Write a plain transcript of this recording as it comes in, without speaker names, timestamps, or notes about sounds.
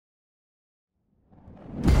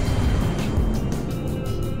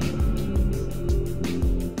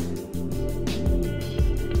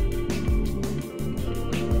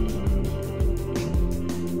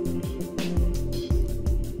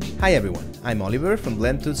Hi everyone, I'm Oliver from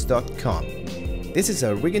Blendtuts.com. This is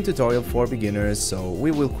a rigging tutorial for beginners, so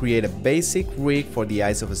we will create a basic rig for the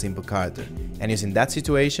eyes of a simple character. And using that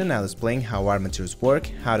situation, I'll explain how armatures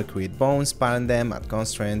work, how to create bones, parent them, add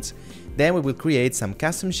constraints. Then we will create some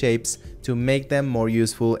custom shapes to make them more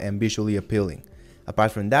useful and visually appealing.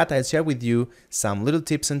 Apart from that, I'll share with you some little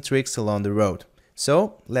tips and tricks along the road.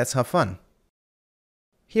 So, let's have fun!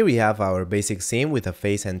 Here we have our basic scene with a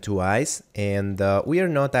face and two eyes, and we are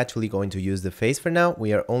not actually going to use the face for now.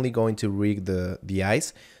 We are only going to rig the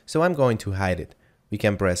eyes, so I'm going to hide it. We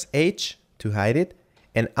can press H to hide it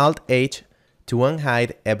and Alt H to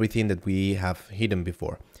unhide everything that we have hidden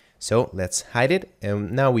before. So let's hide it,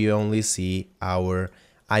 and now we only see our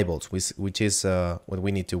eyeballs, which is what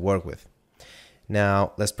we need to work with.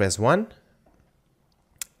 Now let's press 1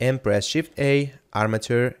 and press Shift A,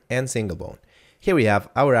 Armature and Single Bone. Here we have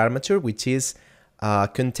our armature, which is a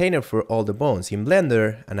container for all the bones. In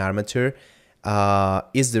Blender, an armature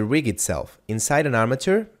is the rig itself. Inside an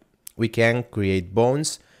armature, we can create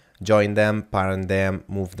bones, join them, parent them,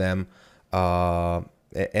 move them,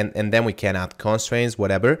 and then we can add constraints,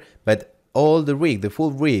 whatever. But all the rig, the full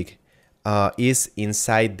rig, is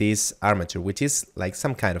inside this armature, which is like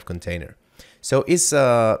some kind of container. So it's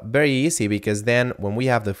very easy, because then when we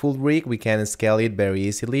have the full rig, we can scale it very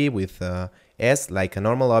easily with S like a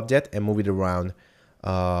normal object and move it around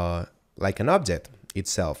like an object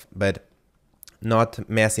itself, but not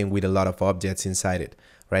messing with a lot of objects inside it,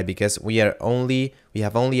 right? Because we have only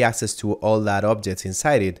access to all that objects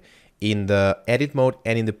inside it in the edit mode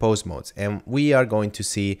and in the pose modes, and we are going to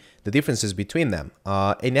see the differences between them.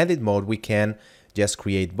 In edit mode, we can just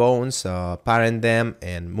create bones, parent them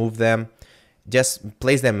and move them, just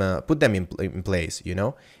place them, put them in place, you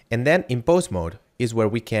know. And then in pose mode is where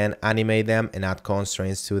we can animate them and add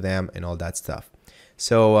constraints to them and all that stuff.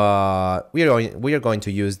 So we are going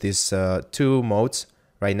to use these two modes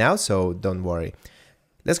right now, so don't worry.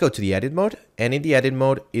 Let's go to the edit mode, and in the edit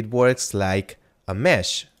mode it works like a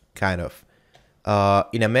mesh, kind of.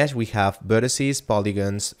 In a mesh we have vertices,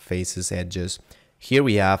 polygons, faces, edges. Here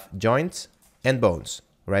we have joints and bones,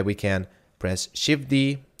 right? We can press Shift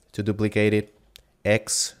D to duplicate it,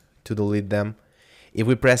 X to delete them. If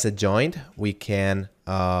we press a joint, we can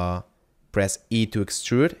press E to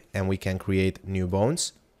extrude, and we can create new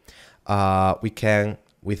bones. We can,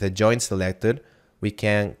 with a joint selected, we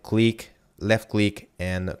can left click,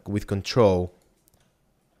 and with control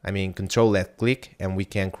left click, and we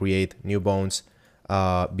can create new bones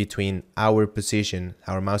between our position,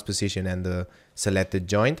 our mouse position, and the selected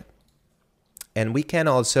joint. And we can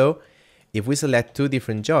also, if we select two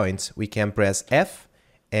different joints, we can press F,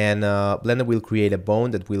 and Blender will create a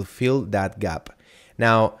bone that will fill that gap.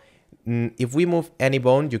 Now, if we move any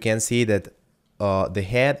bone, you can see that the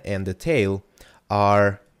head and the tail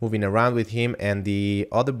are moving around with him, and the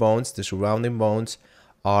other bones, the surrounding bones,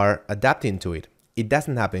 are adapting to it. It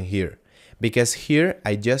doesn't happen here, because here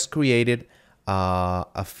I just created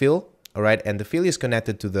a fill, all right, and the fill is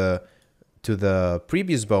connected to the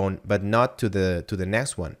previous bone, but not to the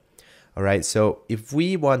next one. All right, so if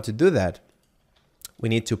we want to do that, we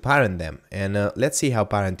need to parent them, and let's see how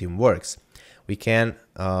parenting works. We can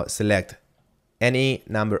select any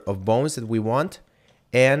number of bones that we want,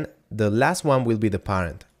 and the last one will be the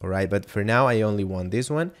parent, all right? But for now, I only want this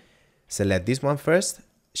one. Select this one first,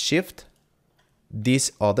 Shift,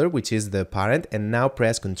 this other, which is the parent, and now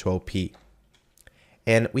press Control P.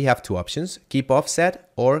 And we have two options, keep offset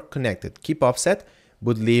or connected. Keep offset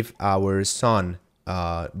would leave our son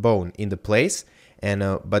bone in the place, and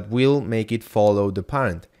but we'll make it follow the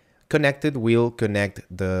parent. Connected will connect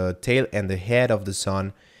the tail and the head of the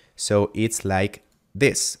son, so it's like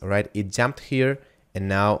this, all right? It jumped here, and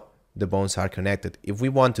now the bones are connected. If we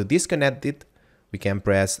want to disconnect it, we can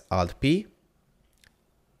press Alt P.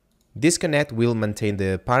 Disconnect will maintain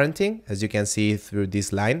the parenting, as you can see through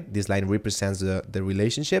this line. This line represents the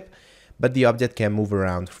relationship, but the object can move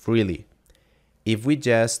around freely. If we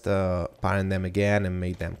just parent them again and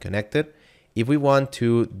make them connected, if we want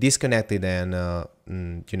to disconnect it and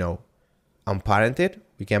you know, unparent it,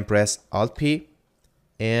 we can press Alt P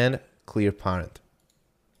and clear parent.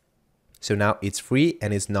 So now it's free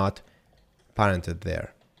and it's not parented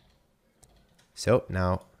there. So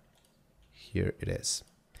now here it is.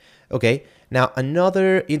 Okay, now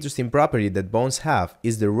another interesting property that bones have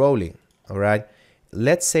is the rolling. All right,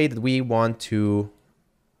 let's say that we want to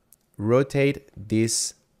rotate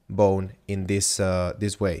this bone in this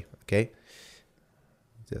this way. Okay,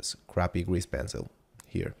 just crappy grease pencil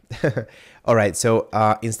here. All right, so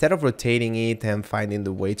instead of rotating it and finding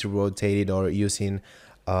the way to rotate it, or using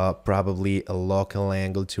probably a local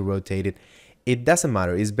angle to rotate it, it doesn't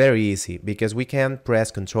matter. It's very easy because we can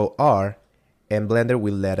press Ctrl R and Blender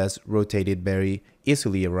will let us rotate it very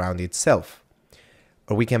easily around itself.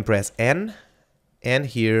 Or we can press N, and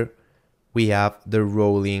here we have the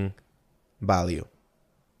rolling value,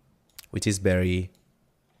 which is very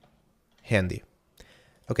handy.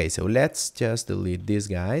 Okay, so let's just delete these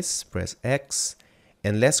guys, press X,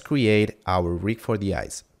 and let's create our rig for the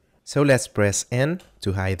eyes. So let's press N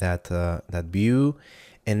to hide that view,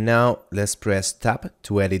 and now let's press Tab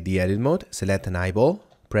to edit the edit mode, select an eyeball,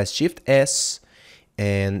 press Shift S,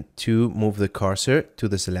 and to move the cursor to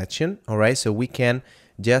the selection. All right, so we can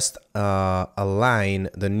just align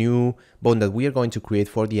the new bone that we are going to create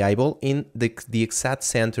for the eyeball in the exact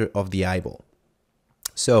center of the eyeball.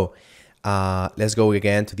 So let's go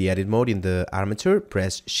again to the edit mode in the armature,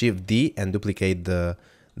 press Shift D and duplicate the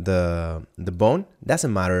bone.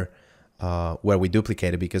 Doesn't matter where we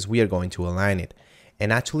duplicate it because we are going to align it.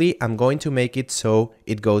 And actually I'm going to make it so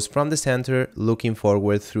it goes from the center looking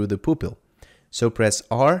forward through the pupil. So press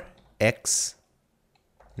R, X,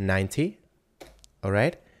 90. All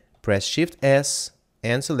right, press Shift S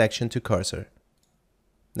and selection to cursor.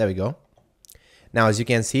 There we go. Now, as you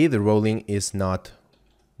can see, the rolling is not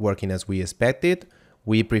working as we expected.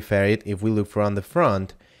 We prefer it, if we look from the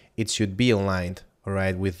front, it should be aligned, all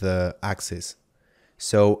right, with the axis.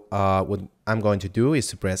 So what I'm going to do is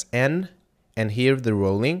to press N, and here the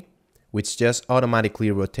rolling, which just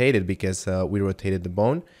automatically rotated because we rotated the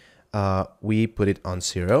bone, we put it on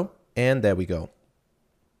 0, and there we go.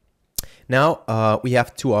 Now we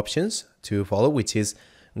have two options to follow, which is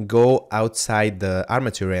go outside the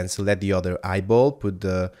armature and select the other eyeball, put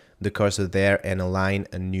the cursor there and align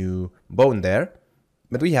a new bone there.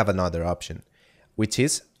 But we have another option, which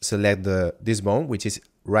is select this bone, which is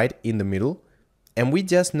right in the middle. And we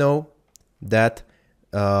just know that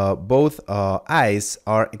both eyes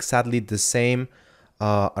are exactly the same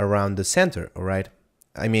around the center, all right?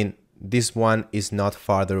 I mean, this one is not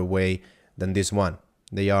farther away than this one.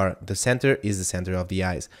 The center is the center of the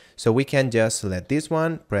eyes. So we can just select this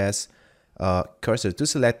one, press cursor to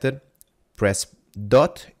selected, press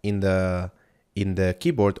dot in the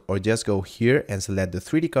keyboard, or just go here and select the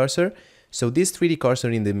 3D cursor. So this 3D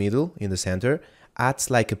cursor in the middle, in the center, acts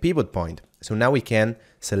like a pivot point. So now we can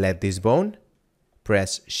select this bone,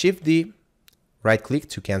 press Shift D, right click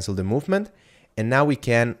to cancel the movement, and now we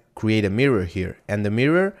can create a mirror here. And the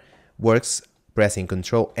mirror works pressing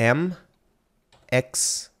Ctrl M,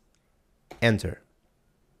 X, enter.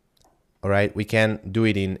 All right, we can do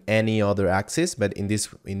it in any other axis, but in this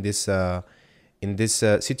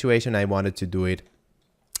situation, I wanted to do it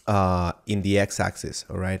in the X axis,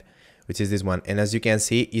 all right, which is this one. And as you can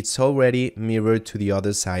see, it's already mirrored to the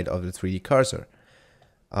other side of the 3D cursor.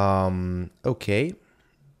 Okay,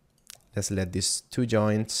 let's select these two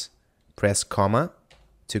joints, press comma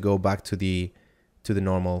to go back to the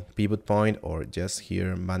normal pivot point, or just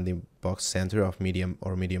here bounding box center of medium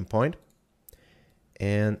or medium point,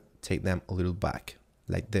 and take them a little back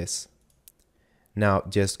like this. Now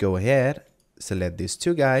just go ahead, select these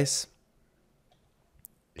two guys,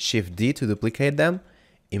 Shift D to duplicate them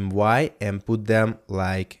in Y and put them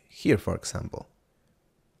like here, for example.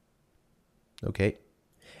 Okay,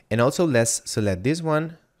 and also let's select this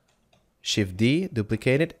one, Shift D,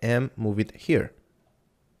 duplicate it and move it here.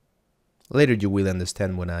 Later you will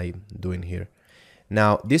understand what I'm doing here.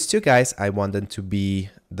 Now these two guys, I want them to be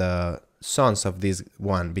the sons of this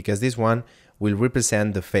one, because this one will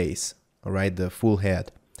represent the face, all right, the full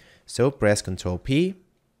head. So press Ctrl P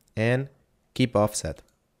and keep offset,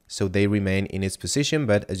 so they remain in its position,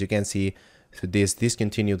 but as you can see through these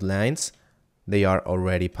discontinued lines, they are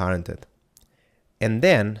already parented. And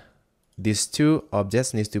then these two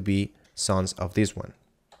objects need to be sons of this one.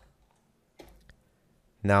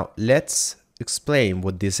 Now let's explain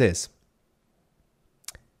what this is.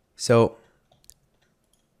 So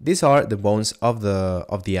these are the bones of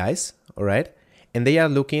the eyes, all right, and they are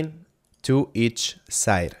looking to each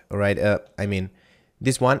side, all right. I mean,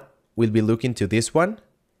 this one will be looking to this one,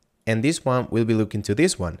 and this one will be looking to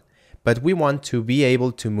this one, but we want to be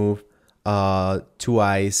able to move two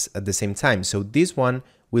eyes at the same time. So this one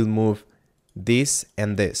will move this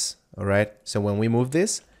and this, all right. So when we move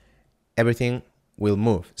this, everything will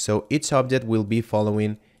move. So each object will be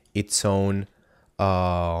following its own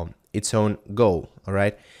goal, all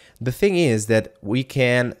right. The thing is that we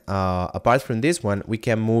can, apart from this one, we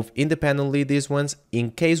can move independently these ones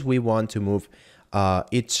in case we want to move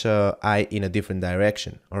each eye in a different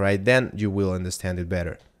direction, all right. Then you will understand it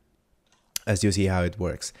better as you see how it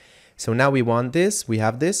works. So now we want this, we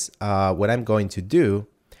have this. What I'm going to do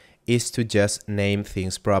is to just name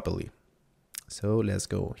things properly. So let's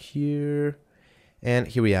go here And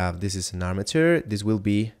here we have, this is an armature. This will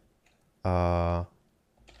be I.R.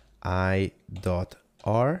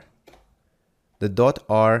 The dot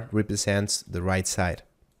R represents the right side.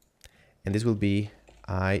 And this will be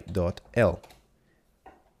I.L.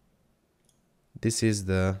 This is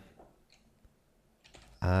the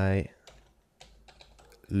I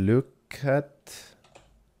look at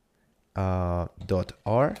dot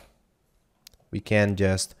R. We can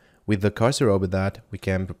just, with the cursor over that, we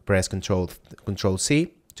can press Control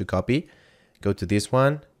C to copy, go to this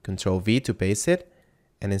one, Control V to paste it,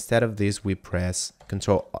 and instead of this we press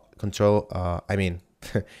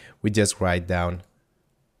we just write down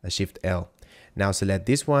a Shift L. Now select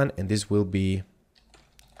this one, and this will be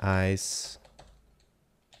eyes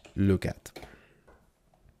look at,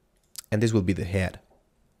 and this will be the head.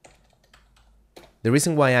 The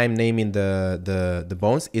reason why I'm naming the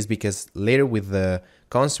bones is because later with the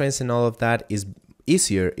constraints and all of that is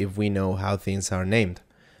easier if we know how things are named.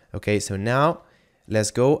 Okay, so now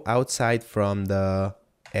let's go outside from the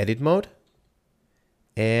edit mode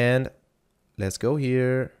and let's go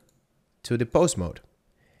here to the pose mode.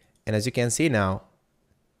 And as you can see now,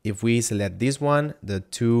 if we select this one,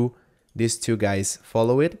 these two guys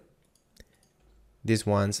follow it. These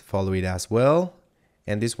ones follow it as well.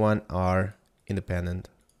 And this one are independent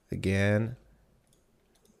again.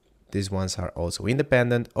 These ones are also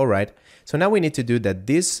independent. All right, so now we need to do that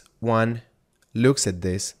this one looks at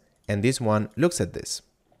this and this one looks at this.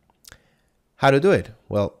 How to do it?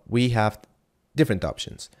 Well, we have different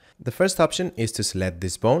options. The first option is to select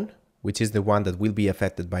this bone, which is the one that will be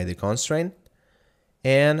affected by the constraint.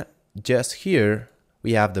 And just here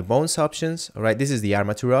we have the bones options. All right, this is the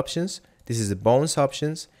armature options. This is the bones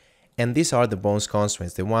options. And these are the bones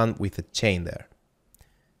constraints, the one with a chain there.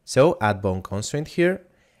 So add bone constraint here,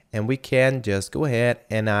 and we can just go ahead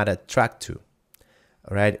and add a track to.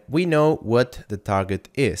 All right, we know what the target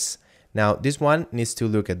is. Now this one needs to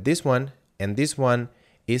look at this one, and this one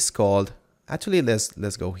is called, actually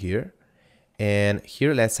let's go here, and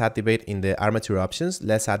here let's activate in the armature options,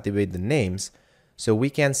 let's activate the names so we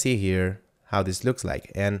can see here how this looks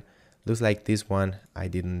like. And looks like this one, I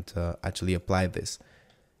didn't actually apply this.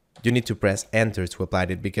 You need to press enter to apply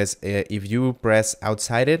it, because if you press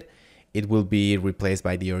outside it, it will be replaced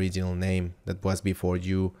by the original name that was before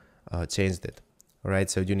you changed it. All right,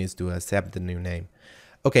 so you need to accept the new name.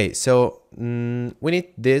 Okay, so we need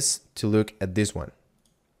this to look at this one.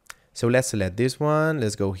 So let's select this one.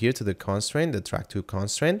 Let's go here to the constraint, the track to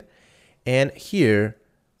constraint. And here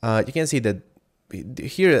you can see that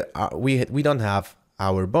here we don't have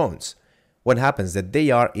our bones. What happens that they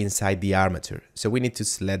are inside the armature. So we need to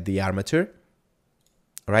select the armature.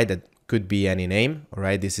 All right, that could be any name. All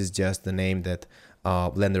right, this is just the name that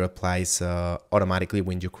Blender applies automatically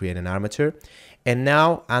when you create an armature. And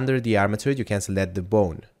now under the armature, you can select the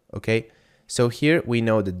bone. Okay, so here we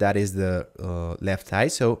know that that is the left eye.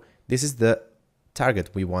 So this is the target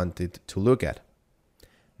we wanted to look at.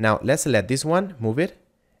 Now let's select this one, move it,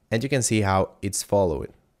 and you can see how it's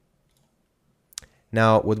following.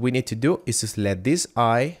 Now what we need to do is to select this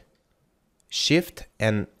eye, shift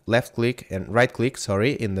and left click and right click,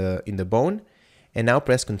 sorry, in the bone, and now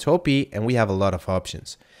press Ctrl P, and we have a lot of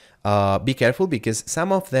options. Be careful because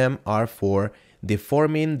some of them are for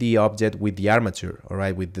deforming the object with the armature, all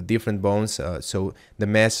right, with the different bones, so the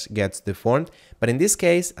mesh gets deformed. But in this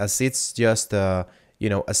case, as it's just you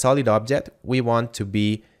know, a solid object, we want to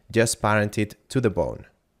be just parented to the bone.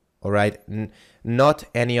 All right, not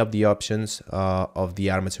any of the options of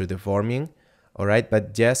the armature deforming, all right,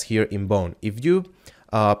 but just here in bone. If you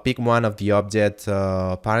pick one of the object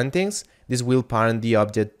parentings, this will parent the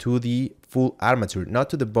object to the full armature,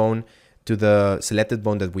 not to the bone, to the selected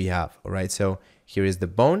bone that we have. All right, so here is the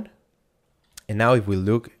bone, and now if we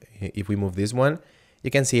look, if we move this one,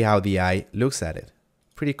 you can see how the eye looks at it.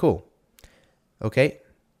 Pretty cool. Okay,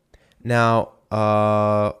 now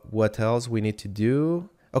what else we need to do?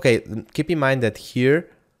 Okay, keep in mind that here,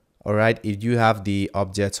 all right, if you have the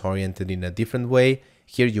objects oriented in a different way,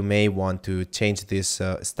 here you may want to change this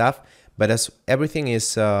stuff. But as everything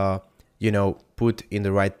is, you know, put in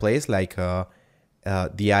the right place, like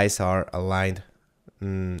the eyes are aligned,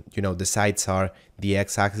 you know, the sides are the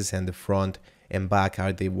x-axis and the front and back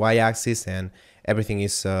are the y-axis, and everything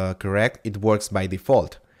is correct, it works by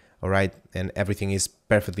default, all right, and everything is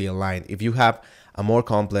perfectly aligned. If you have a more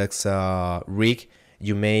complex rig,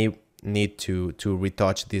 you may need to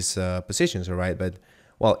retouch these positions, all right? But,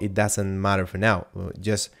 well, it doesn't matter for now.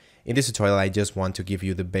 Just in this tutorial, I just want to give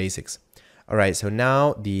you the basics. All right, so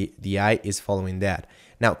now the eye is following that.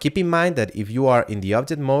 Now, keep in mind that if you are in the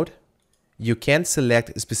object mode, you can't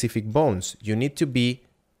select specific bones. You need to be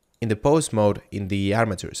in the pose mode in the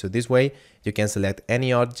armature. So this way you can select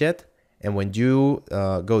any object, and when you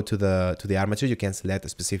go to the armature, you can select a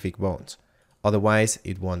specific bones. Otherwise,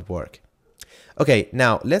 it won't work. Okay,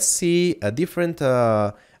 now let's see a different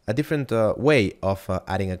way of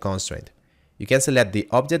adding a constraint. You can select the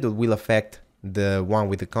object that will affect the one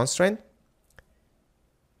with the constraint.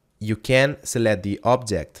 You can select the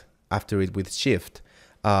object after it with shift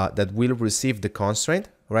that will receive the constraint,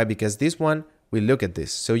 right? Because this one will look at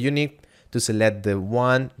this. So you need to select the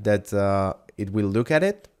one that it will look at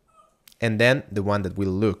it, and then the one that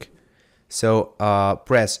will look. So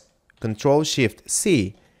press Control Shift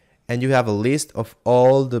C, and you have a list of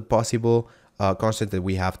all the possible constraints that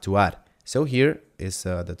we have to add. So here is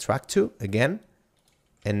the track 2 again,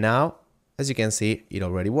 and now as you can see, it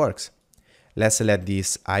already works. Let's select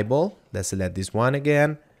this eyeball. Let's select this one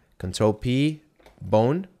again. Control P,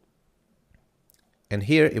 bone. And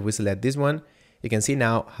here, if we select this one, you can see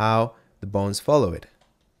now how the bones follow it.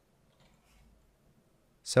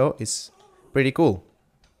 So it's pretty cool.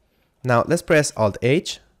 Now let's press Alt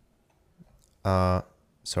H. Alt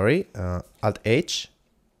H.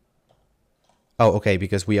 Oh, okay,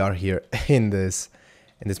 because we are here in this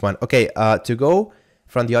one. Okay, to go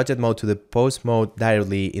from the object mode to the pose mode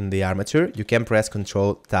directly in the armature, you can press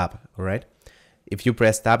Control Tab, all right? If you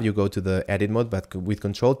press Tab, you go to the edit mode, but with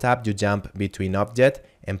Control Tab, you jump between object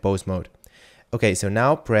and pose mode. Okay, so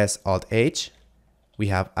now press Alt H. We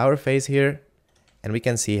have our face here, and we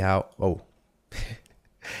can see how, oh,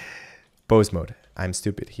 pose mode. I'm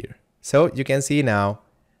stupid here. So you can see now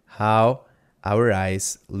how our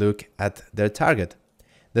eyes look at their target.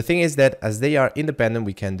 The thing is that as they are independent,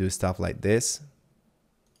 we can do stuff like this,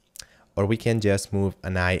 or we can just move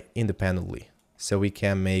an eye independently. So we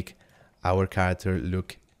can make our character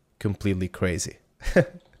look completely crazy.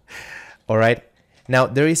 All right. Now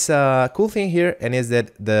there is a cool thing here, and is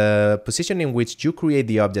that the position in which you create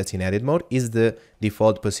the objects in edit mode is the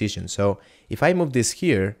default position. So if I move this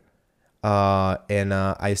here, and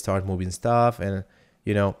I start moving stuff, and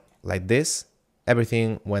you know, like this,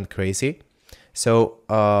 everything went crazy. So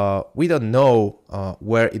we don't know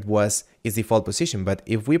where it was its default position, but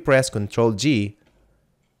if we press Control G,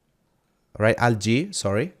 right, Alt G,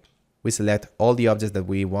 sorry, we select all the objects that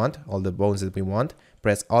we want, all the bones that we want,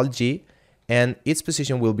 press Alt G, and its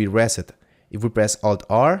position will be reset. If we press Alt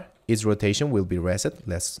R, its rotation will be reset.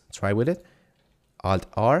 Let's try with it. Alt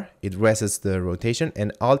R, it resets the rotation,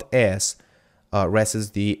 and Alt S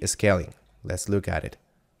resets the scaling. Let's look at it.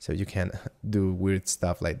 So you can do weird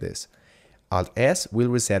stuff like this. Alt S will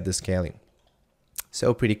reset the scaling.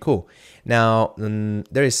 So pretty cool. Now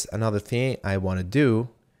there is another thing I want to do,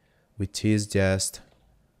 which is just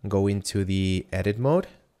go into the edit mode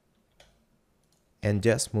and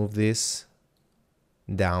just move this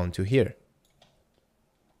down to here.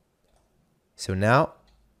 So now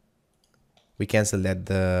we can select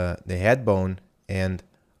the head bone and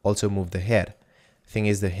also move the head. Thing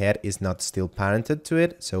is, the head is not still parented to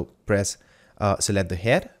it, so press select the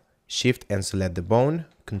head, shift and select the bone,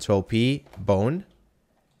 Control P, bone.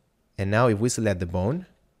 And now if we select the bone,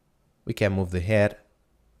 we can move the head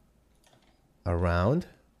around,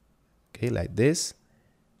 okay, like this,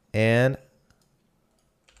 and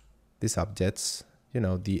these objects, you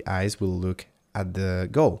know, the eyes will look at the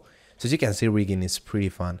goal. So as you can see, rigging is pretty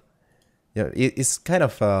fun. You know, it's kind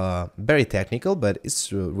of very technical, but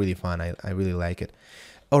it's really fun. I really like it.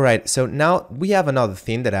 All right, so now we have another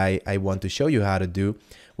thing that I want to show you how to do,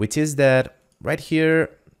 which is that right here,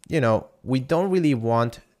 you know, we don't really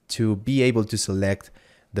want to be able to select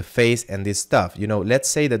the face and this stuff. You know, let's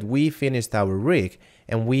say that we finished our rig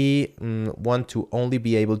and we want to only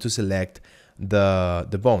be able to select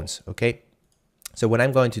the bones, okay? So what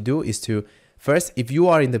I'm going to do is to, first, if you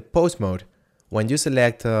are in the pose mode, when you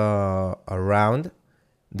select around,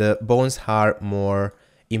 the bones are more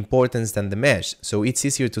important than the mesh. So it's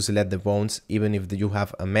easier to select the bones even if you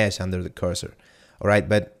have a mesh under the cursor. All right,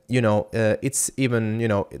 but you know, it's even, you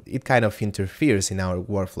know, it kind of interferes in our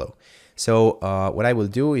workflow. So what I will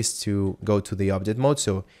do is to go to the object mode.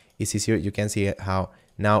 So it's easier. You can see how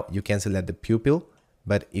now you can select the pupil,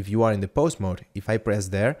 but if you are in the pose mode, if I press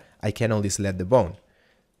there, I can only select the bone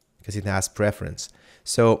because it has preference.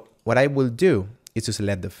 So what I will do is to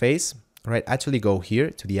select the face, right? Actually go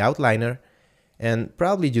here to the outliner, and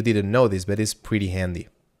probably you didn't know this, but it's pretty handy.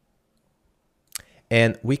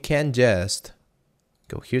 And we can just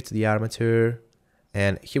go here to the armature,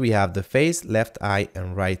 and here we have the face, left eye,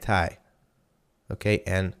 and right eye. Okay,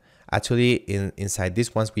 and actually inside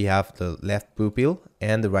these ones we have the left pupil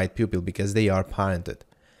and the right pupil because they are parented.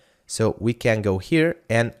 So we can go here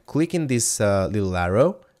and click in this little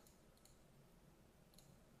arrow.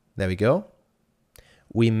 There we go.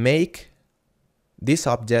 We make these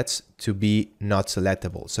objects to be not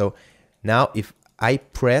selectable. So now if I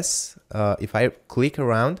press, if I click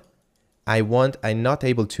around, I'm not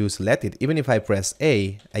able to select it. Even if I press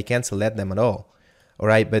A, I can't select them at all. All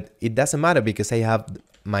right, but it doesn't matter because I have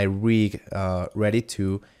my rig ready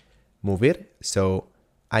to move it. So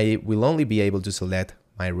I will only be able to select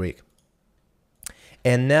my rig.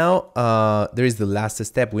 And now there is the last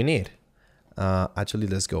step we need. Actually,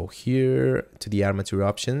 let's go here to the armature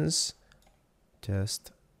options.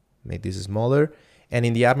 Just make this smaller. And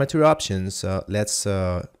in the armature options, let's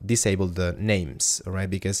disable the names, all right?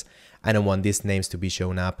 Because I don't want these names to be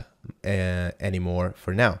shown up anymore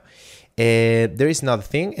for now. There is another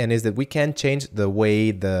thing, and is that we can change the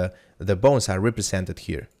way the bones are represented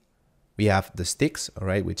here. We have the sticks, all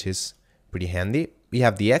right, which is pretty handy. We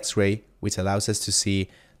have the X-ray, which allows us to see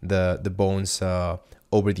the bones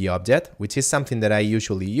over the object, which is something that I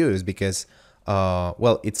usually use because,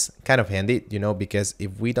 well, it's kind of handy, you know, because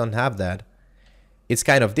if we don't have that, it's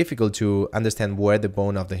kind of difficult to understand where the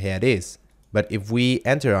bone of the head is. But if we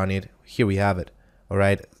enter on it, here we have it, all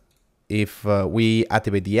right? If we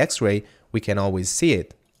activate the X-ray, we can always see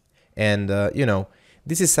it. And, you know,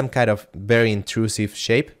 this is some kind of very intrusive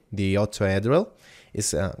shape, the octohedral.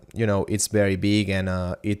 It's, you know, it's very big and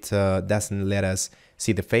it doesn't let us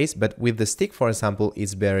see the face. But with the stick, for example,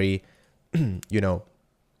 it's very, you know,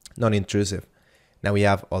 non-intrusive. Now we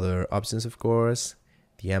have other options, of course.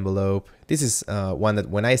 The envelope. This is one that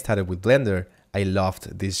when I started with Blender, I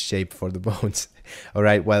loved this shape for the bones. All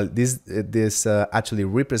right, well, this actually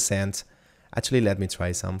represents, actually, let me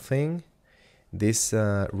try something. This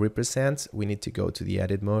represents, we need to go to the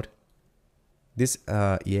edit mode. This,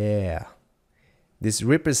 yeah, this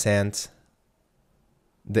represents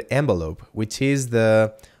the envelope, which is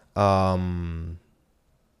the,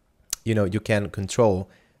 you know, you can control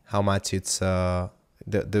how much it's,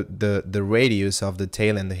 the radius of the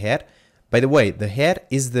tail and the head. By the way, the head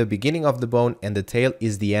is the beginning of the bone and the tail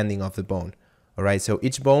is the ending of the bone. All right, so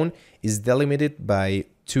each bone is delimited by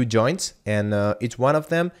 2 joints, and each one of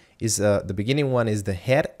them is the beginning one is the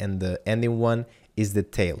head and the ending one is the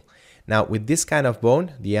tail. Now with this kind of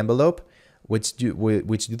bone, the envelope, what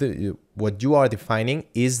you are defining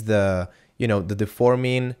is the, you know, the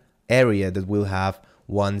deforming area that we'll have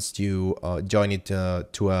once you join it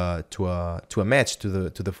to a mesh to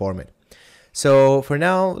deform it. So for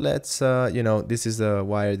now, let's you know, this is a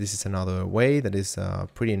wire. This is another way that is a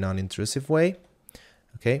pretty non-intrusive way,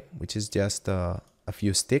 okay, which is just a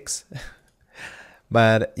few sticks.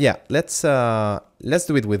 But yeah, let's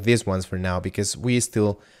do it with these ones for now because we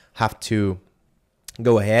still have to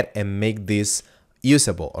go ahead and make this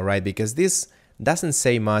usable, all right? Because this doesn't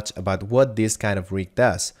say much about what this kind of rig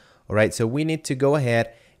does. All right, so we need to go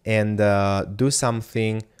ahead and do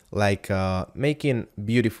something like making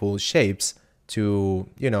beautiful shapes to,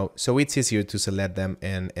 you know, so it's easier to select them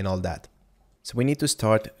and all that. So we need to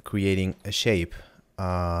start creating a shape.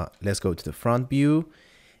 Let's go to the front view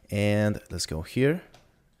and let's go here,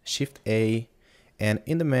 Shift A, and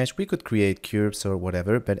in the mesh we could create curves or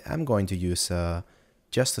whatever, but I'm going to use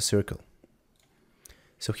just a circle.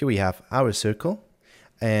 So here we have our circle.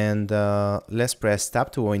 And let's press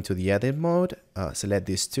Tab to go into the edit mode, select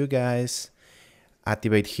these 2 guys,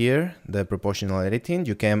 activate here the proportional editing.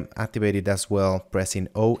 You can activate it as well pressing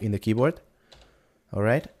O in the keyboard. All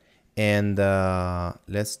right, and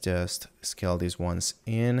let's just scale these ones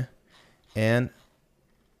in and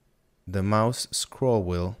the mouse scroll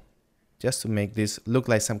wheel just to make this look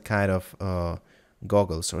like some kind of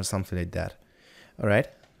goggles or something like that. All right.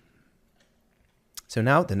 So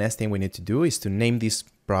now the next thing we need to do is to name this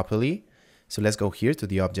properly. So let's go here to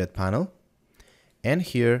the object panel and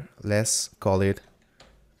here let's call it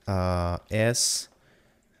S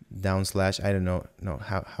down slash, I don't know, no,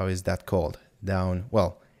 how is that called? Down,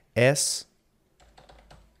 well, S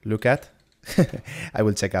look at. I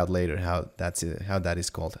will check out later how that is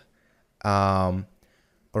called. All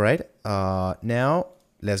right, now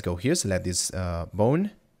let's go here, select this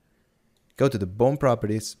bone, go to the bone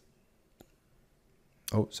properties.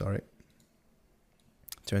 Oh, sorry.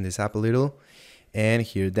 Turn this up a little. And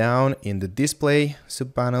here down in the display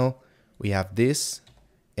subpanel, we have this.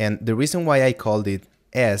 And the reason why I called it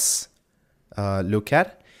S look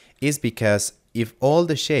at is because if all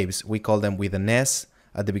the shapes, we call them with an S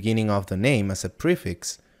at the beginning of the name as a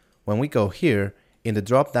prefix, when we go here in the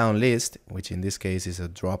drop down list, which in this case is a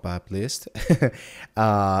drop up list,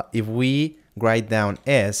 if we write down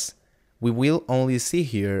S, we will only see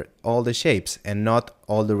here all the shapes and not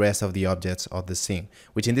all the rest of the objects of the scene,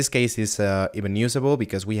 which in this case is even usable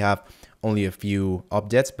because we have only a few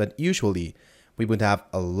objects, but usually we would have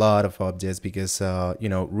a lot of objects because, you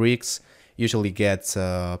know, rigs usually gets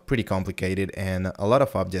pretty complicated and a lot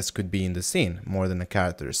of objects could be in the scene more than a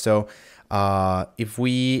character. So if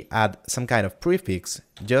we add some kind of prefix,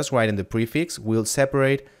 just write in the prefix, we'll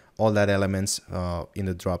separate all that elements in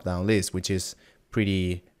the drop-down list, which is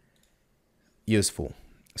pretty useful.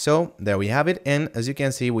 So there we have it, and as you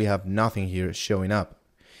can see, we have nothing here showing up.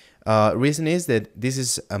 Reason is that this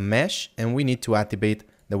is a mesh and we need to activate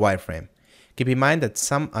the wireframe. Keep in mind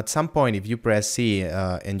that at some point, if you press C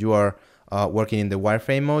and you are working in the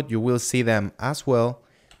wireframe mode, you will see them as well,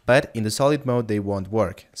 but in the solid mode they won't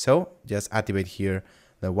work. So just activate here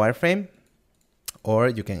the wireframe, or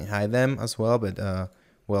you can hide them as well, but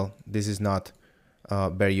well, this is not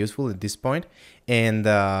very useful at this point. And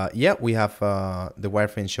yeah, we have the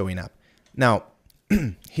wireframe showing up. Now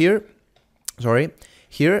here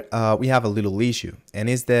we have a little issue, and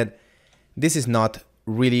is that this is not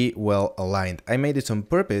really well aligned. I made it on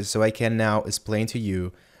purpose so I can now explain to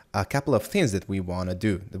you a couple of things that we want to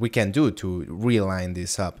do, that we can do to realign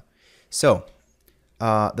this up. So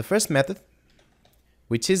the first method,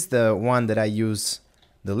 which is the one that I use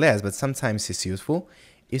the less, but sometimes it's useful,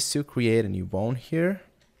 is to create a new bone here.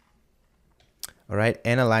 All right,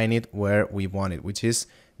 and align it where we want it, which is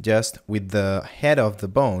just with the head of the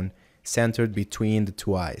bone centered between the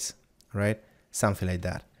two eyes, right? Something like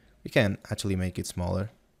that. We can actually make it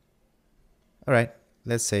smaller. All right,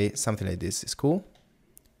 let's say something like this is cool.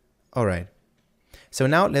 All right, so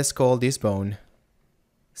now let's call this bone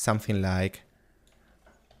something like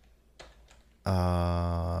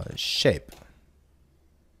shape.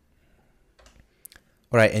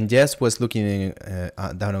 All right, and Jess was looking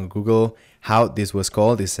down on Google how this was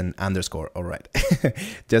called. It's an underscore. All right,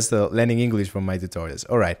 just learning English from my tutorials.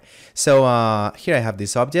 All right, so here I have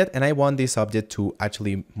this object, and I want this object to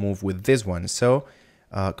actually move with this one. So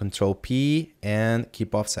Control P and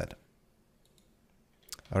keep offset.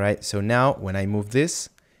 All right, so now when I move this,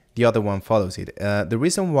 the other one follows it. The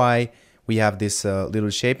reason why we have this little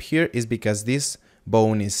shape here is because this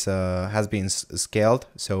bone is has been scaled,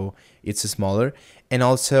 so it's smaller. And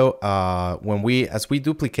also, as we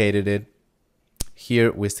duplicated it, here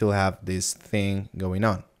we still have this thing going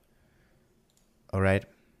on. All right.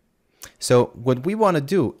 So what we want to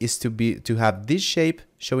do is to have this shape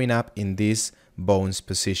showing up in this bone's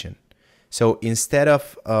position. So instead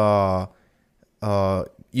of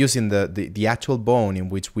using the actual bone in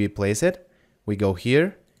which we place it, we go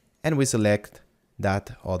here and we select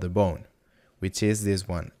that other bone, which is this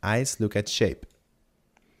one, eyes look at shape.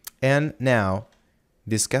 And now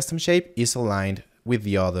this custom shape is aligned with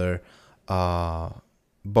the other bone.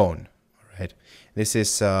 All right, this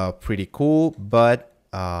is pretty cool, but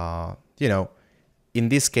you know, in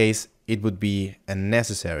this case it would be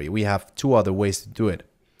unnecessary. We have two other ways to do it.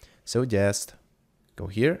 So just go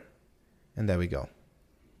here, and there we go.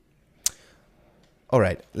 All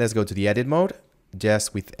right, let's go to the edit mode.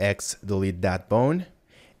 Just with X, delete that bone,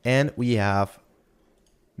 and we have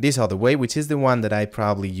this other way, which is the one that I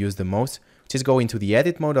probably use the most, which is go into the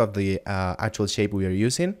edit mode of the actual shape we are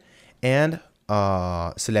using, and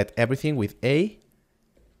select everything with A,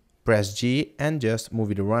 press G, and just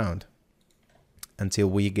move it around until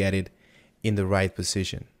we get it in the right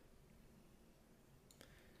position.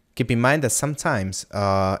 Keep in mind that sometimes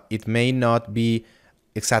it may not be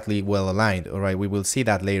exactly well aligned. All right, we will see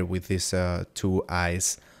that later with these two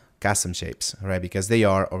eyes custom shapes, all right, because they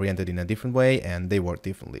are oriented in a different way and they work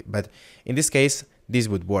differently. But in this case, this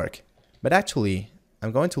would work. But actually,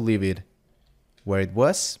 I'm going to leave it where it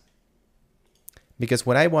was, because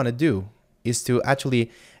what I want to do is to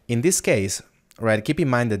actually, in this case, right, keep in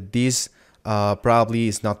mind that this probably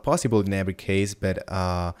is not possible in every case, but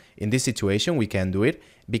in this situation we can do it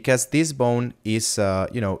because this bone is,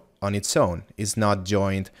 you know, on its own. It's not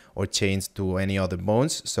joined or changed to any other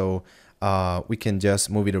bones, so we can just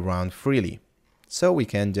move it around freely. So we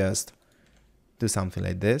can just do something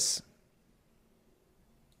like this,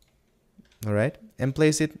 all right, and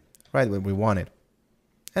place it right where we want it.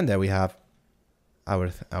 And there we have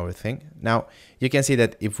our thing. Now you can see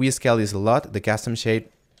that if we scale this a lot, the custom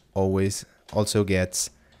shape always also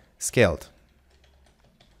gets scaled.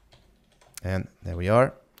 And there we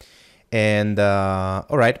are. And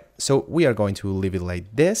all right, so we are going to leave it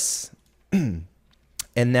like this.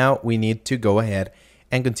 And now we need to go ahead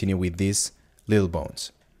and continue with these little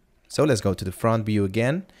bones. So let's go to the front view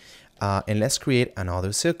again, and let's create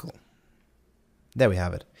another circle. There we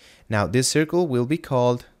have it. Now this circle will be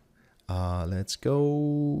called, let's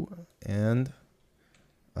go and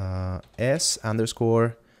S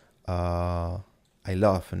underscore, I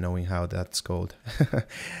love knowing how that's called.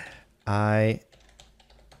 I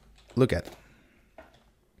look at.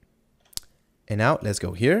 And now let's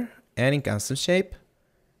go here and in custom shape,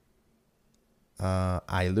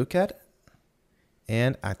 I look at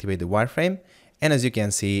and activate the wireframe. And as you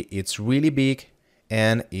can see, it's really big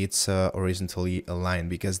and it's horizontally aligned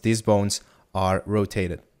because these bones are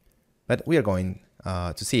rotated. But we are going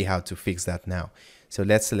to see how to fix that now. So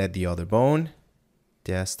let's select the other bone,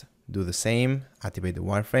 just do the same, activate the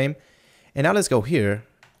wireframe. And now let's go here,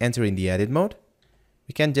 enter in the edit mode.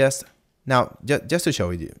 We can just, now just to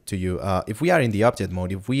show you, if we are in the object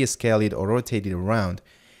mode, if we scale it or rotate it around,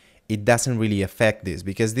 it doesn't really affect this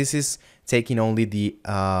because this is taking only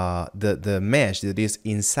the mesh that is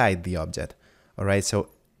inside the object. All right, so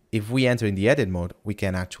if we enter in the edit mode, we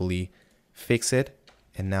can actually fix it.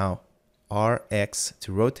 And now RX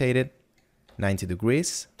to rotate it 90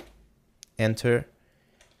 degrees, enter,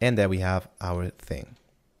 and there we have our thing.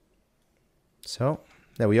 So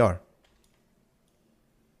there we are.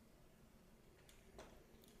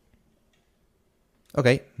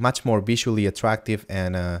 Okay, much more visually attractive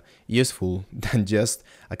and useful than just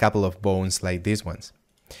a couple of bones like these ones.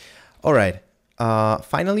 All right,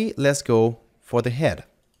 finally, let's go for the head.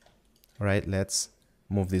 All right, let's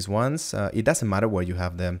move these ones. It doesn't matter where you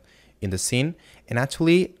have them in the scene. And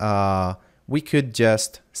actually, we could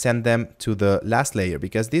just send them to the last layer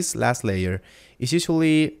because this last layer is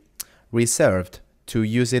usually reserved to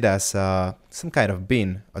use it as some kind of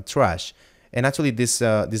bin or trash. And actually this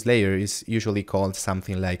layer is usually called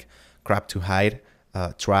something like crap to hide,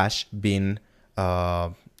 trash, bin,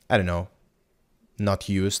 I don't know, not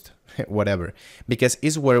used, whatever. Because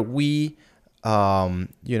it's where we,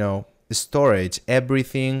 you know, storage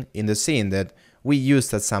everything in the scene that we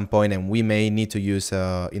used at some point and we may need to use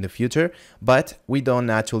in the future, but we don't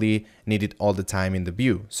actually need it all the time in the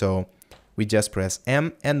view. So we just press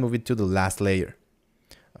M and move it to the last layer,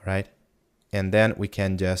 all right? And then we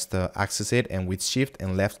can just access it, and with shift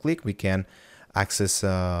and left click, we can access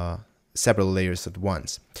several layers at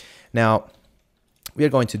once. Now, we are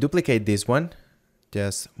going to duplicate this one,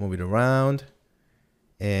 just move it around,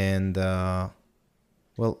 and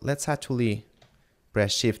well, let's actually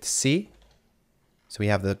press Shift C. So we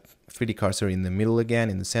have the 3D cursor in the middle again,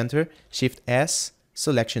 in the center, Shift S,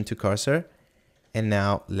 selection to cursor, and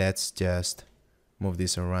now let's just move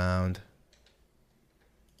this around.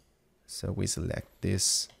 So we select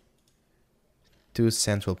these two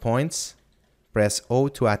central points, press O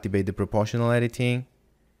to activate the proportional editing,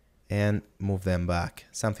 and move them back,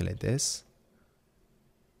 something like this.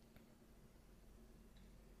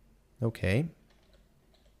 Okay.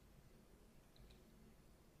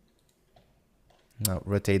 Now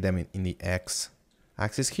rotate them in the X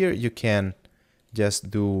axis. Here you can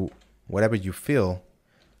just do whatever you feel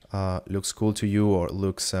looks cool to you or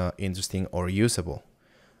looks interesting or usable.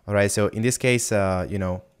 All right, so in this case, you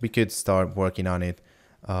know, we could start working on it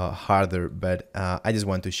harder, but I just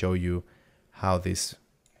want to show you how this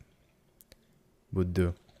would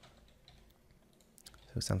do.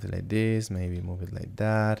 So something like this, maybe move it like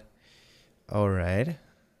that. All right,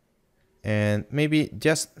 and maybe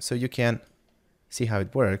just so you can see how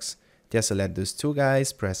it works, just select those two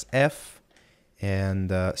guys, press F,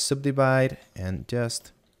 and subdivide, and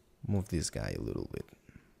just move this guy a little bit.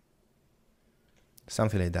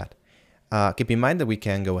 Something like that. Keep in mind that we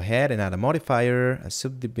can go ahead and add a modifier, a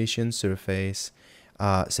subdivision surface.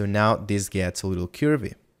 So now this gets a little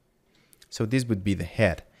curvy. So this would be the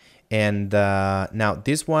head. And now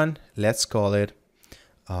this one, let's call it,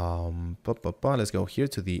 let's go here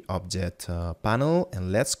to the object panel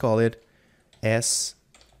and let's call it S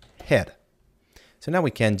head. So now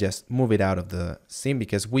we can just move it out of the scene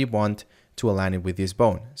because we want to align it with this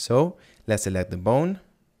bone. So let's select the bone.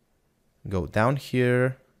 Go down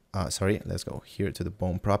here, let's go here to the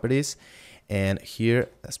bone properties, and here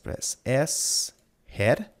let's press S,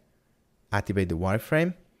 head, activate the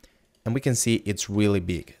wireframe, and we can see it's really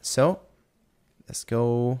big. So let's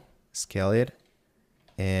go scale it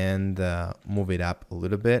and move it up a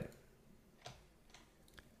little bit,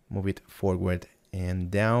 move it forward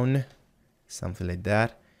and down, something like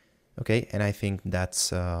that. Okay, and I think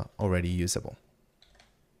that's already usable.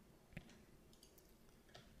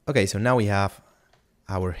 Okay, so now we have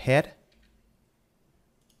our head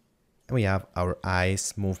and we have our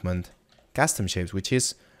eyes movement custom shapes, which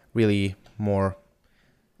is really more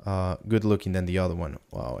good looking than the other one.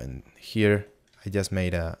 Wow, and here I just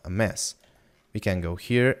made a mess. We can go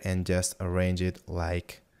here and just arrange it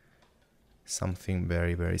like something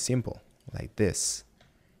very, very simple, like this.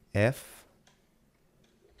 F,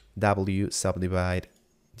 W, subdivide,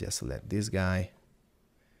 just select this guy.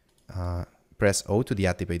 Press O to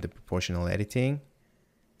deactivate the proportional editing,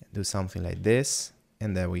 do something like this,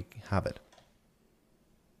 and there we have it.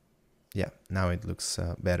 Yeah, now it looks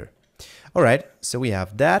better. All right, so we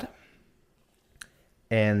have that.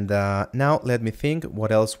 And now let me think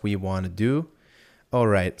what else we want to do. All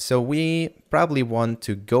right, so we probably want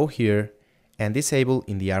to go here and disable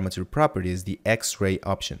in the armature properties the X-ray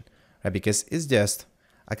option, right? Because it's just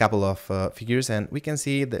a couple of figures, and we can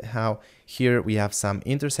see that how here we have some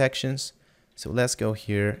intersections. So let's go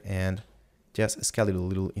here and just scale it a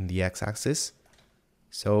little in the X-axis.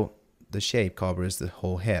 So the shape covers the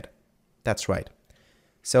whole head. That's right.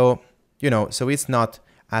 So, you know, so it's not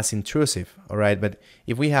as intrusive, all right? But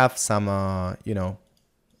if we have some, you know,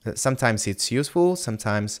 sometimes it's useful,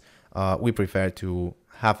 sometimes we prefer to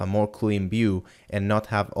have a more clean view and not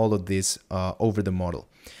have all of this over the model.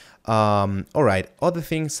 All right, other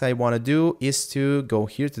things I want to do is to go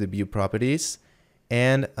here to the view properties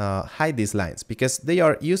and hide these lines, because they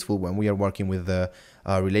are useful when we are working with the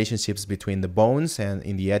relationships between the bones and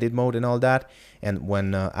in the edit mode and all that, and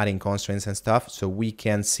when adding constraints and stuff, so we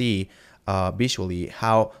can see visually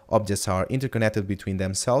how objects are interconnected between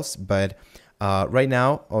themselves. But right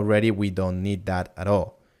now already we don't need that at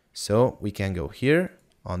all. So we can go here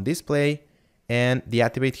on display and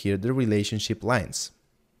deactivate here the relationship lines.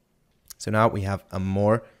 So now we have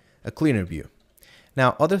a cleaner view.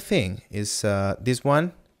 Now, other thing is this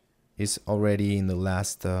one is already in the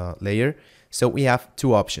last layer. So we have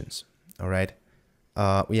two options, all right?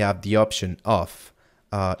 We have the option of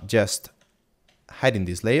just hiding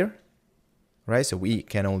this layer, right? So we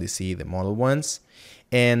can only see the model ones.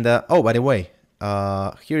 And oh, by the way,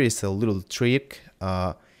 here is a little trick.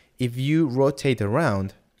 If you rotate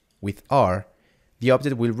around with R, the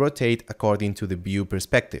object will rotate according to the view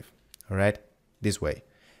perspective, all right? This way.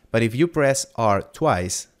 But if you press R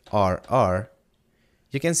twice, R,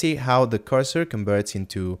 you can see how the cursor converts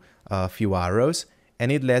into a few arrows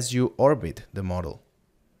and it lets you orbit the model.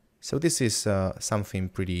 So this is something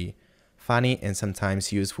pretty funny and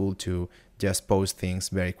sometimes useful to just pose things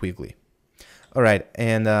very quickly. All right,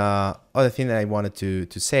 and other thing that I wanted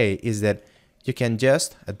to say is that you can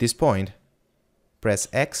just, at this point, press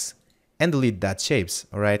X and delete that shapes,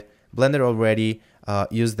 all right? Blender already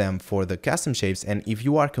used them for the custom shapes, and if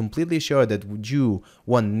you are completely sure that you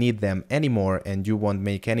won't need them anymore and you won't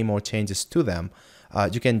make any more changes to them,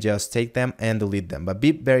 you can just take them and delete them. But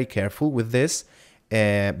be very careful with this,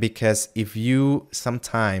 because if you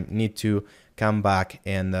sometime need to come back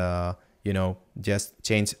and you know, just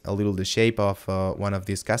change a little the shape of one of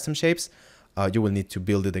these custom shapes, you will need to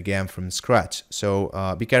build it again from scratch.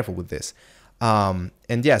 So be careful with this. And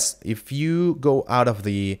yes, if you go out of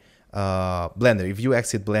the Blender, if you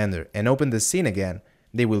exit Blender and open the scene again,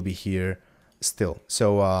 they will be here still.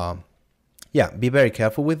 So yeah, be very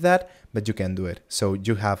careful with that, but you can do it. So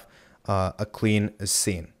you have a clean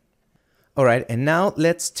scene. All right, and now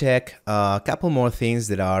let's check a couple more things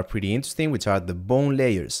that are pretty interesting, which are the bone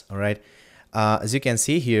layers. All right, as you can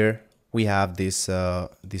see here, we have these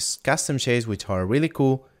custom shapes which are really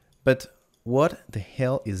cool, but what the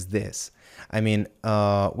hell is this? I mean,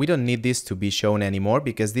 we don't need this to be shown anymore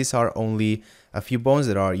because these are only a few bones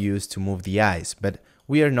that are used to move the eyes, but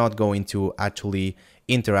we are not going to actually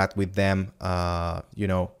interact with them, you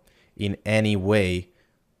know, in any way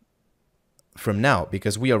from now,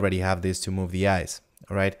 because we already have this to move the eyes.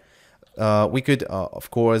 All right, we could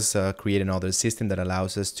of course create another system that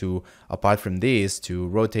allows us to, apart from this, to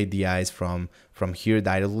rotate the eyes from here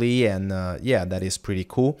directly, and yeah, that is pretty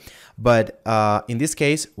cool. But in this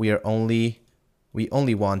case, we only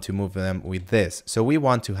want to move them with this, so we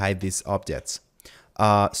want to hide these objects.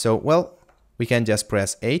 So well, we can just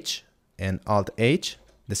press H and Alt H,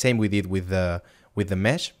 the same we did with the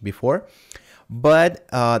mesh before. But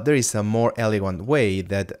there is a more elegant way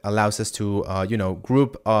that allows us to, you know,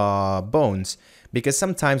 group bones, because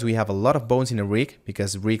sometimes we have a lot of bones in a rig,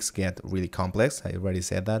 because rigs get really complex. I already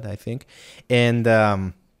said that, I think. And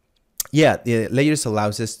yeah, the layers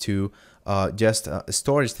allows us to just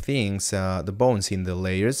store things, the bones in the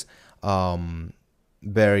layers,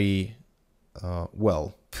 very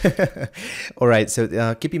well. All right,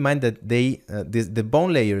 so keep in mind that the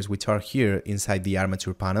bone layers, which are here inside the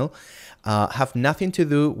armature panel, have nothing to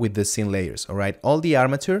do with the scene layers. All right, all the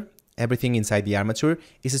armature, everything inside the armature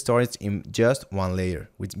is stored in just one layer,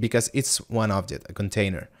 because it's one object, a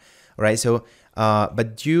container. All right, so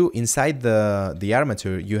but you inside the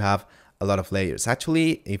armature, you have a lot of layers.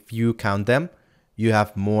 Actually, if you count them, you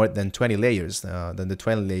have more than 20 layers than the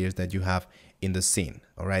 20 layers that you have in the scene.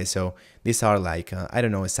 All right, so these are like I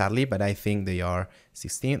don't know exactly, but I think they are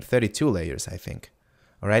 32 layers, I think.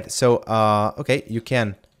 All right, so okay, you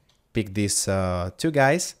can pick these two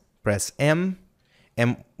guys, press M,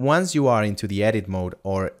 and once you are into the edit mode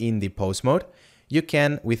or in the pose mode, you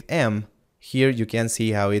can, with M, here you can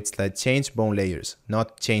see how it's like change bone layers,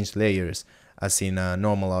 not change layers as in a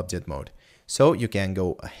normal object mode. So you can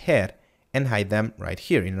go ahead and hide them right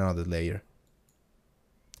here in another layer.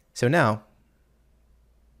 So now,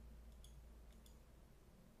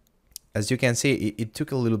 as you can see, it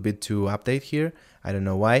took a little bit to update here. I don't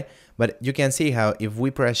know why, but you can see how if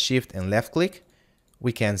we press Shift and left click,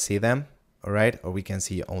 we can see them, all right? Or we can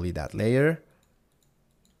see only that layer.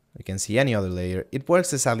 We can see any other layer. It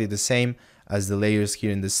works exactly the same as the layers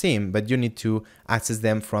here in the sim, but you need to access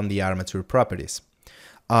them from the armature properties.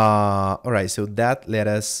 All right, so that let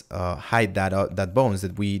us hide that bones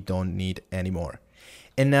that we don't need anymore.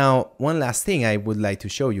 And now, one last thing I would like to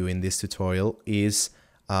show you in this tutorial is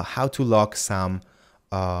how to lock some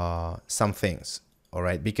things, all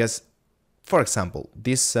right? Because, for example,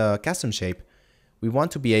 this custom shape, we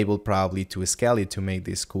want to be able probably to scale it to make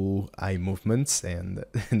these cool eye movements and,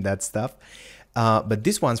 and that stuff. But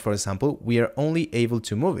these ones, for example, we are only able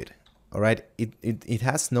to move it, all right? It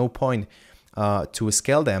has no point to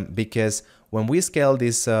scale them, because when we scale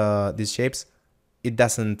these shapes, it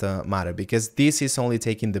doesn't matter, because this is only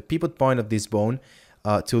taking the pivot point of this bone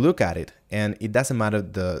to look at it, and it doesn't matter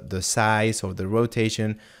the size or the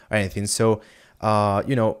rotation or anything. So,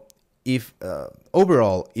 you know, if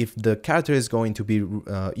overall, if the character is going to be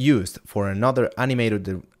used for another animator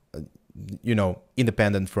that, you know,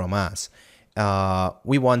 independent from us,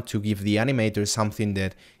 we want to give the animator something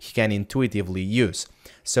that he can intuitively use.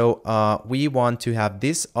 So we want to have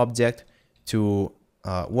this object to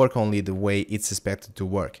work only the way it's expected to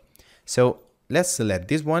work. So let's select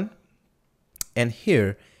this one, and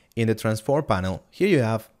here in the transform panel, here you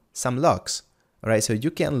have some locks. All right, so you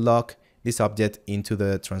can lock this object into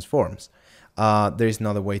the transforms. There is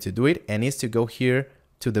another way to do it, and it's to go here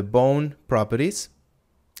to the bone properties,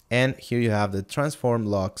 and here you have the transform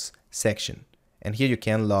locks section, and here you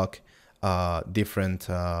can lock different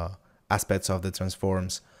aspects of the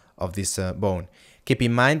transforms of this bone. Keep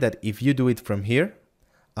in mind that if you do it from here,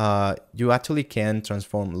 you actually can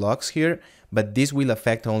transform locks here, but this will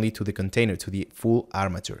affect only to the container, to the full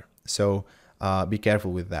armature. So be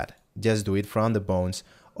careful with that. Just do it from the bones,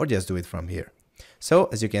 or just do it from here. So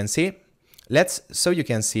as you can see, you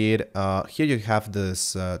can see it, here you have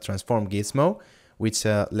this transform gizmo, which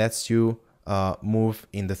lets you move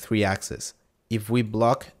in the 3 axes. If we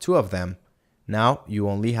block 2 of them, now you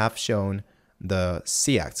only have shown the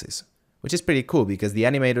C axis, which is pretty cool, because the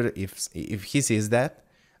animator, if he sees that,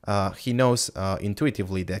 he knows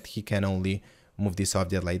intuitively that he can only move this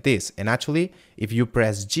object like this. And actually, if you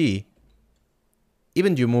press G,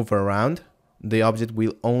 even you move around, the object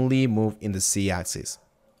will only move in the C axis.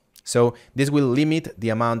 So this will limit the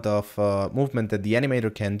amount of movement that the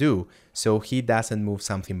animator can do, so he doesn't move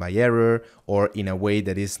something by error or in a way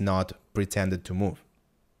that is not pretended to move.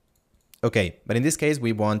 Okay, but in this case,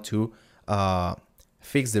 we want to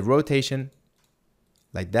fix the rotation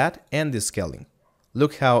like that and the scaling.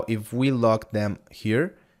 Look how if we lock them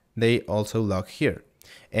here, they also lock here.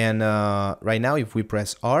 And right now, if we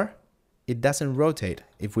press R, it doesn't rotate.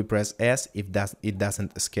 If we press S, it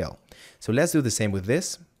doesn't scale. So let's do the same with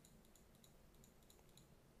this.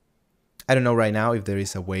 I don't know right now if there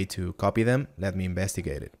is a way to copy them. Let me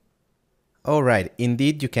investigate it. All right,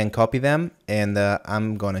 indeed you can copy them, and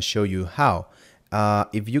I'm gonna show you how.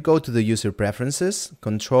 If you go to the user preferences,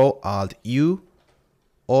 Control-Alt-U,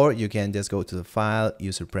 or you can just go to the file,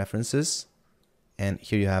 user preferences, and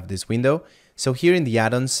here you have this window. So here in the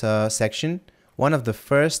add-ons section, one of the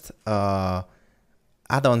first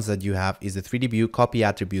add-ons that you have is the 3D view copy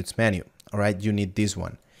attributes menu. All right, you need this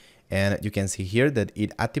one. And you can see here that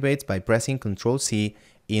it activates by pressing Control-C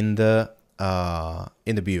in the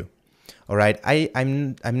view. All right,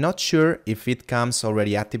 I'm not sure if it comes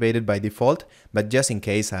already activated by default, but just in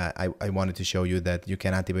case, I wanted to show you that you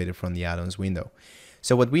can activate it from the add-ons window.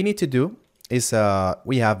 So what we need to do is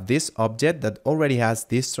we have this object that already has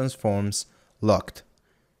these transforms locked.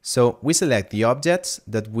 So we select the objects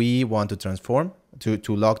that we want to transform,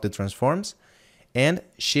 to lock the transforms, and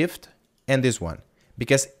Shift and this one,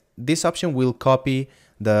 because this option will copy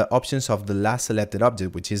the options of the last selected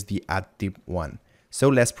object, which is the active one. So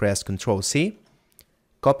let's press Control-C,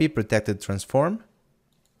 copy protected transform,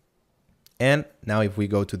 and now if we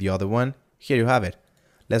go to the other one, here you have it.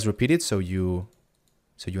 Let's repeat it so you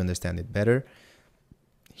understand it better.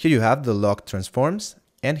 Here you have the locked transforms,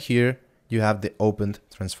 and here you have the opened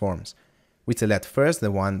transforms. We select first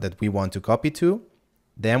the one that we want to copy to,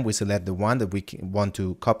 then we select the one that we want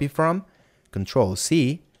to copy from,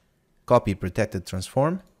 Control-C, copy protected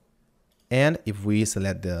transform, and if we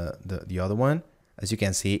select the other one, as you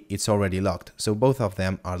can see, it's already locked. So both of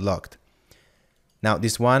them are locked. Now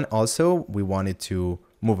this one also, we want it to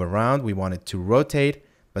move around, we want it to rotate,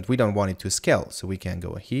 but we don't want it to scale. So we can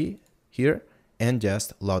go here and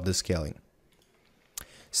just load the scaling.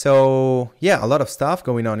 So yeah, a lot of stuff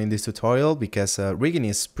going on in this tutorial because rigging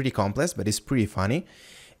is pretty complex, but it's pretty funny.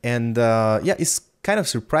 And yeah, it's kind of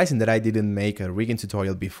surprising that I didn't make a rigging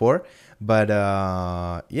tutorial before, but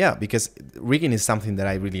yeah, because rigging is something that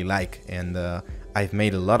I really like, and I've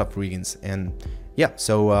made a lot of riggings. And yeah,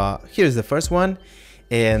 so here's the first one.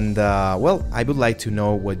 And well, I would like to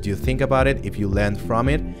know what you think about it, if you learned from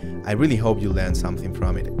it. I really hope you learned something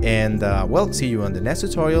from it. And well, see you on the next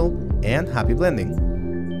tutorial, and happy blending!